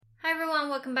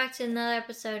welcome back to another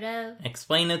episode of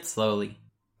Explain It Slowly.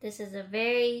 This is a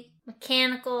very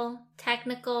mechanical,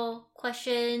 technical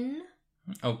question.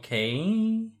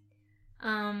 Okay.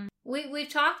 We've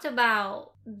talked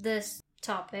about this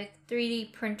topic,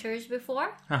 3D printers,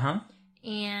 before. Uh-huh.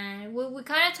 And we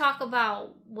kind of talk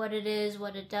about what it is,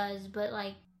 what it does, but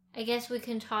I guess we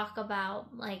can talk about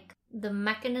the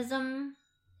mechanism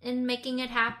in making it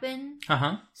happen.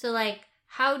 Uh-huh. So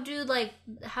how do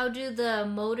the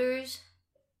motors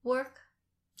work?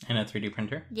 In a 3D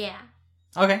printer? Yeah.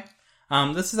 Okay.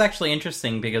 This is actually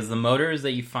interesting because the motors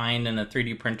that you find in a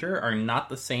 3D printer are not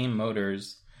the same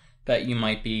motors that you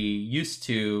might be used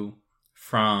to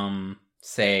from,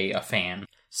 say, a fan.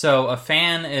 So a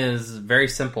fan is very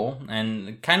simple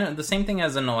and kind of the same thing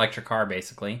as an electric car,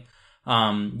 basically.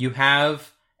 You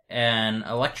have an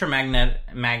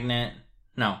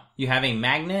you have a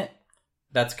magnet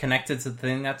that's connected to the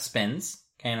thing that spins,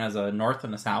 okay, and has a north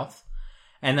and a south.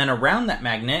 And then around that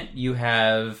magnet, you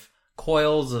have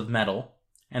coils of metal,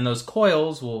 and those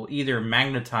coils will either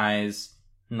magnetize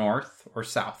north or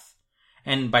south.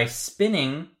 And by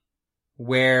spinning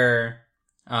where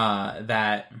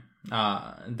that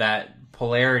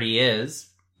polarity is,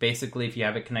 basically if you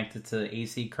have it connected to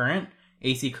AC current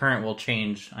will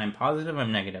change. I'm positive,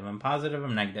 I'm negative, I'm positive,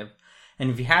 I'm negative. And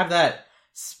if you have that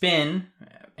spin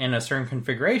in a certain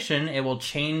configuration, it will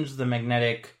change the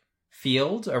magnetic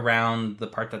field around the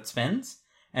part that spins,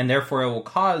 and therefore it will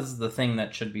cause the thing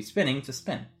that should be spinning to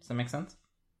spin. Does that make sense?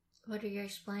 What are you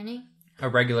explaining? A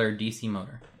regular DC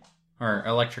motor or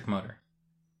electric motor.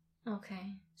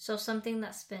 Okay, so something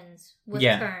that spins with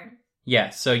current. Yeah,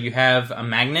 so you have a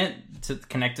magnet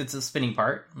connected to the spinning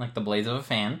part, like the blades of a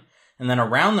fan, and then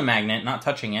around the magnet, not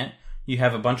touching it, you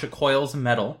have a bunch of coils of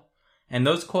metal. And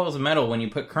those coils of metal, when you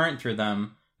put current through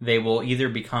them, they will either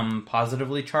become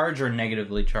positively charged or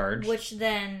negatively charged. Which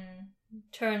then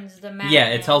turns the magnet. Yeah,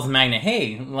 it tells the magnet,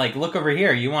 hey, look over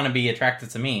here, you want to be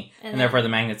attracted to me. And therefore the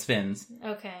magnet spins.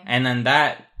 Okay. And then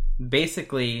that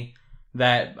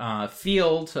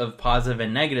field of positive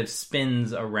and negative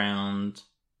spins around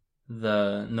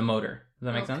the motor. Does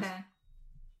that make sense?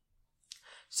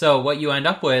 So what you end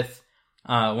up with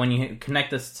when you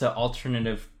connect this to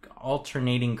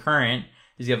alternating current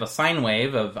is you have a sine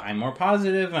wave of I'm more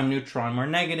positive, I'm neutral, I'm more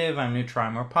negative, I'm neutral,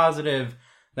 I'm more positive.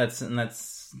 That's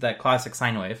that classic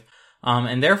sine wave.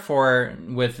 And therefore,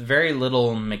 with very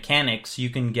little mechanics, you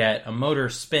can get a motor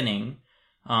spinning,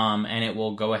 and it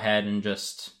will go ahead and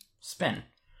just spin.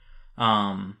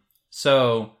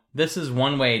 So this is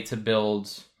one way to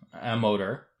build a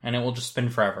motor, and it will just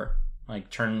spin forever.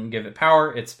 Give it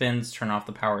power, it spins, turn off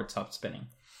the power, it stops spinning.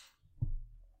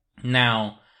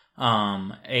 Now,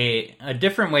 a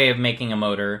different way of making a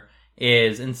motor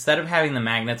is instead of having the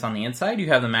magnets on the inside, you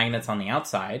have the magnets on the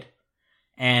outside.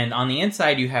 And on the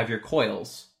inside, you have your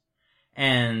coils.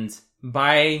 And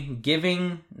by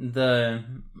giving the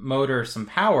motor some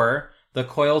power, the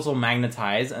coils will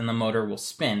magnetize and the motor will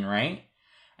spin, right?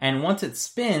 And once it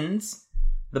spins,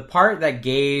 the part that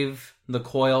gave the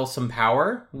coil some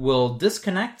power will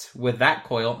disconnect with that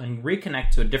coil and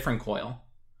reconnect to a different coil.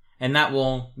 And that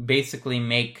will basically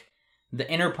make the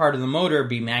inner part of the motor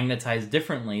be magnetized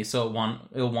differently, so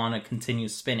it'll want to continue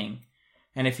spinning.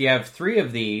 And if you have 3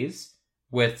 of these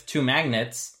with 2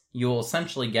 magnets, you will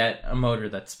essentially get a motor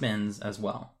that spins as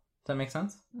well. Does that make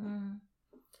sense? Mm.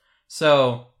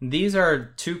 So these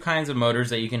are 2 kinds of motors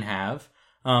that you can have,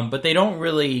 but they don't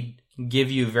really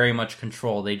give you very much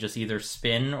control. They just either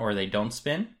spin or they don't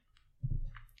spin.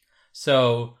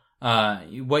 So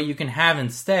what you can have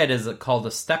instead is called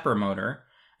a stepper motor.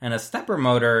 And a stepper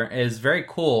motor is very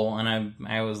cool, and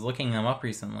I was looking them up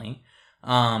recently.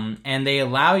 And they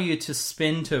allow you to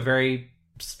spin to a very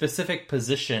specific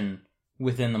position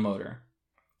within the motor.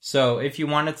 So if you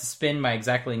want it to spin by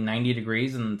exactly 90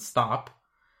 degrees and stop,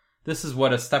 this is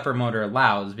what a stepper motor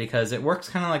allows, because it works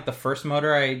kind of like the first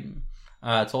motor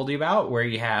I told you about, where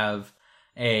you have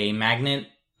a magnet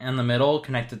in the middle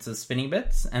connected to the spinning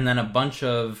bits, and then a bunch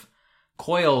of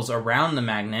coils around the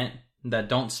magnet that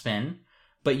don't spin.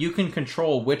 But you can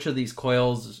control which of these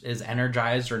coils is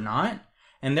energized or not,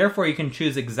 and therefore you can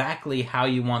choose exactly how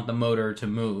you want the motor to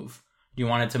move. Do you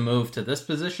want it to move to this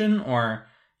position, or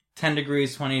 10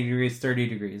 degrees, 20 degrees, 30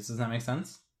 degrees? Does that make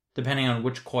sense? Depending on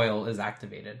which coil is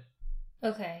activated.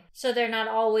 Okay, so they're not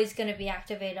always going to be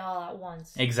activated all at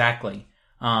once. Exactly.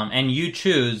 And you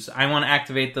choose, I want to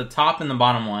activate the top and the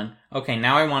bottom one. Okay,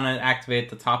 now I want to activate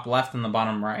the top left and the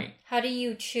bottom right. How do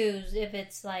you choose if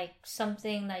it's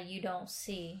something that you don't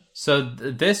see? So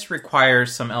this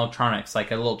requires some electronics, like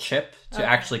a little chip to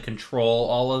actually control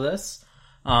all of this.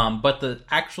 But the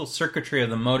actual circuitry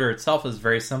of the motor itself is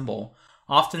very simple.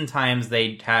 oftentimes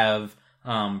they'd have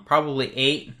probably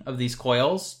 8 of these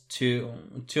coils, two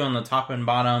on the top and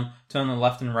bottom, 2 on the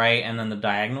left and right, and then the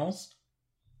diagonals.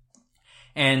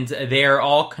 And they are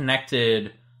all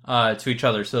connected to each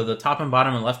other. So the top and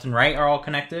bottom and left and right are all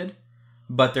connected,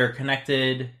 but they're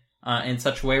connected in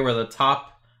such a way where the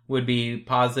top would be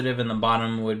positive and the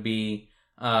bottom would be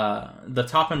the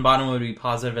top and bottom would be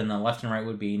positive and the left and right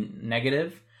would be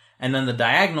negative. And then the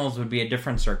diagonals would be a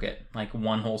different circuit, like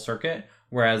one whole circuit,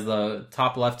 whereas the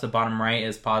top left to bottom right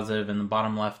is positive and the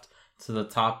bottom right to the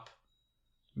top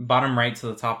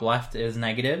left is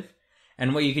negative.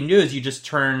 And what you can do is you just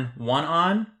turn one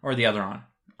on or the other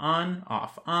on,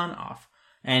 off.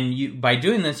 And by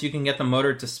doing this, you can get the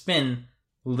motor to spin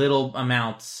little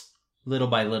amounts, little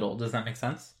by little. Does that make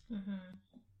sense? Mm-hmm.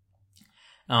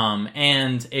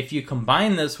 And if you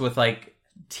combine this with like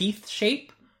teeth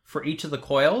shape for each of the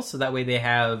coils, so that way they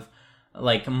have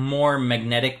like more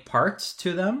magnetic parts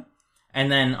to them.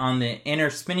 And then on the inner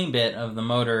spinning bit of the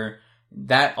motor,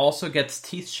 that also gets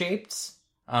teeth shaped,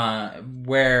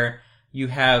 where you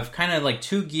have kind of like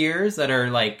 2 gears that are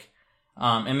like,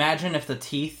 imagine if the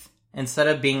teeth, instead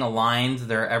of being aligned,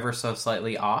 they're ever so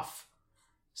slightly off.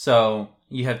 So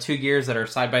you have 2 gears that are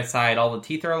side by side, all the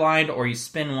teeth are aligned, or you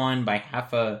spin one by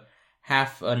half a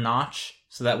notch,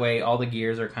 so that way all the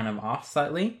gears are kind of off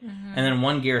slightly. Mm-hmm. And then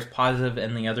one gear is positive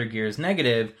and the other gear is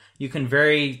negative. You can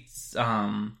very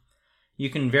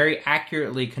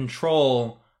accurately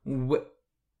control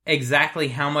exactly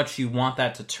how much you want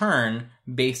that to turn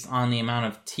based on the amount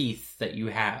of teeth that you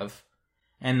have.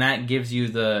 And that gives you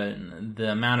the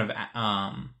amount of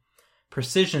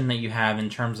precision that you have in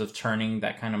terms of turning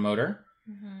that kind of motor.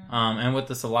 Mm-hmm. And what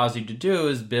this allows you to do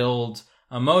is build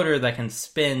a motor that can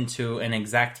spin to an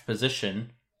exact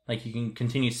position. Like you can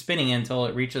continue spinning until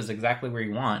it reaches exactly where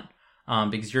you want,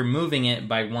 because you're moving it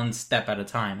by one step at a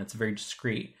time. It's very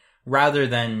discrete, rather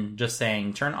than just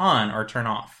saying turn on or turn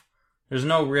off. There's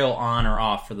no real on or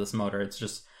off for this motor. It's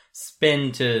just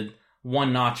spin to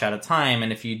one notch at a time,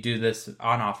 and if you do this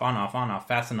on off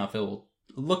fast enough, it will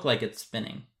look like it's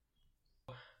spinning.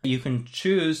 You can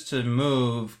choose to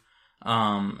move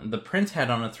the print head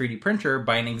on a 3D printer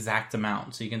by an exact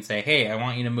amount. So you can say, hey, I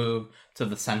want you to move to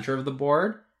the center of the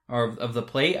board or of the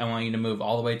plate. I want you to move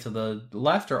all the way to the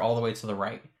left or all the way to the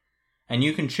right. And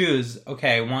you can choose,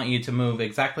 okay, I want you to move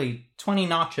exactly 20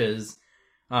 notches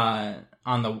on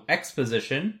the X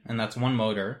position, and that's one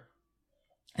motor.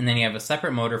 And then you have a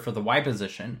separate motor for the Y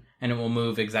position, and it will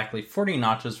move exactly 40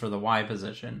 notches for the Y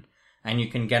position. And you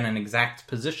can get an exact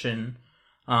position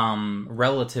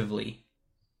relatively.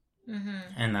 Mm-hmm.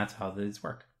 And that's how these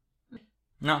work.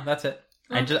 No, that's it.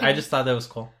 Okay. I just thought that was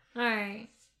cool. All right.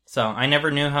 So I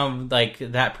never knew how like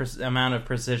that amount of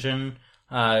precision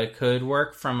could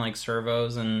work from like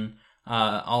servos and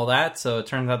all that. So it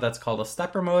turns out that's called a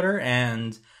stepper motor,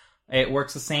 and it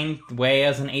works the same way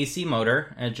as an AC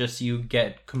motor. It just you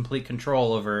get complete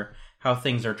control over how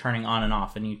things are turning on and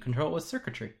off, and you control it with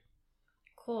circuitry.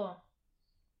 Cool.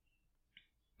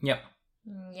 Yep.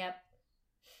 Yep.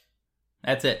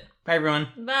 That's it. Bye, everyone.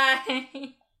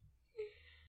 Bye.